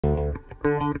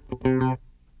Imagine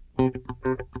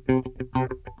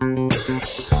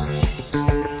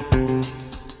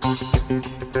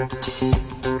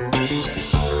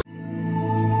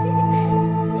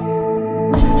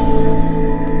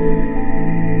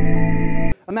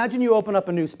you open up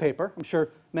a newspaper. I'm sure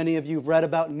many of you have read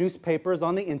about newspapers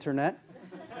on the internet.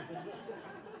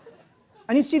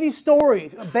 And you see these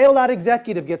stories. A bailed-out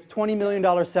executive gets $20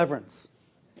 million severance.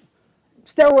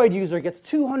 Steroid user gets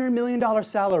 $200 million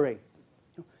salary.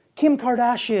 Kim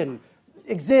Kardashian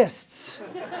exists.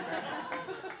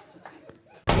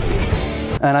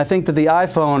 And I think that the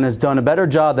iPhone has done a better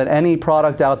job than any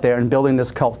product out there in building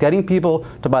this cult, getting people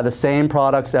to buy the same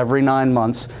products every 9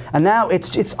 months. And now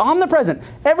it's omnipresent.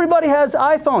 Everybody has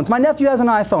iPhones. My nephew has an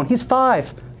iPhone. He's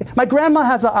 5. My grandma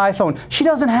has an iPhone. She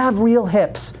doesn't have real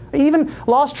hips. Even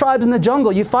lost tribes in the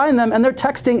jungle, you find them and they're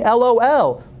texting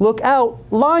LOL. Look out,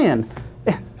 lion.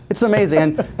 It's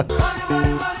amazing. And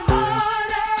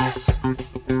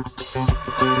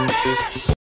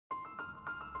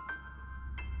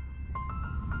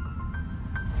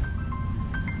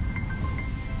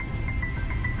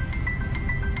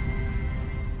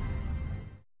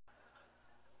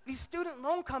these student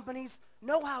loan companies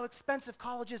know how expensive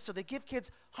college is, so they give kids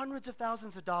hundreds of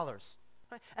thousands of dollars.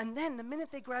 Right? And then the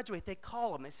minute they graduate, they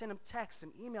call them, they send them texts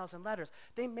and emails and letters.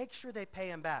 They make sure they pay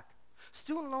them back.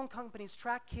 Student loan companies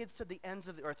track kids to the ends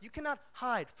of the earth. You cannot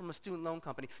hide from a student loan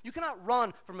company. You cannot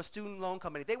run from a student loan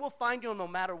company. They will find you no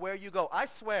matter where you go. I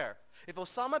swear, if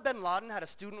Osama bin Laden had a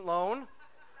student loan,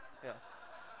 yeah,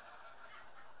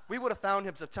 we would have found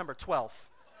him September 12th.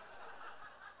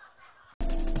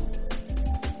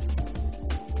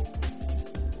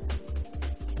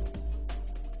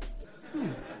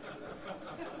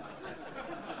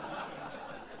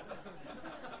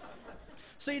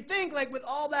 So you'd think, like, with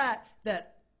all that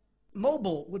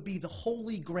mobile would be the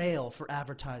holy grail for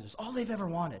advertisers, all they've ever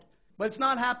wanted. But it's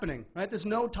not happening, right? There's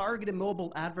no targeted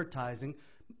mobile advertising,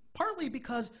 partly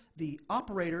because the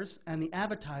operators and the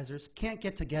advertisers can't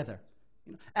get together.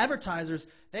 You know, advertisers,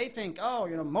 they think, oh,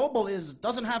 you know, mobile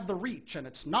doesn't have the reach, and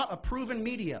it's not a proven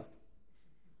media.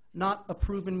 Not a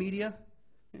proven media?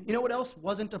 You know what else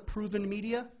wasn't a proven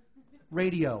media?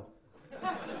 Radio.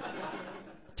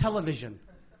 Television.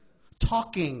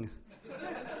 Talking.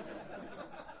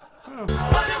 I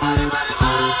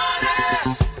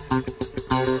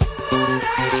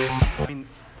mean,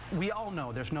 we all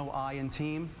know there's no I in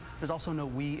team. There's also no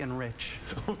we in rich.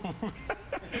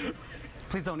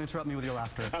 Please don't interrupt me with your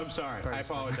laughter. I'm sorry. I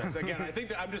apologize. Again, I think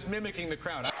that I'm just mimicking the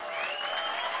crowd.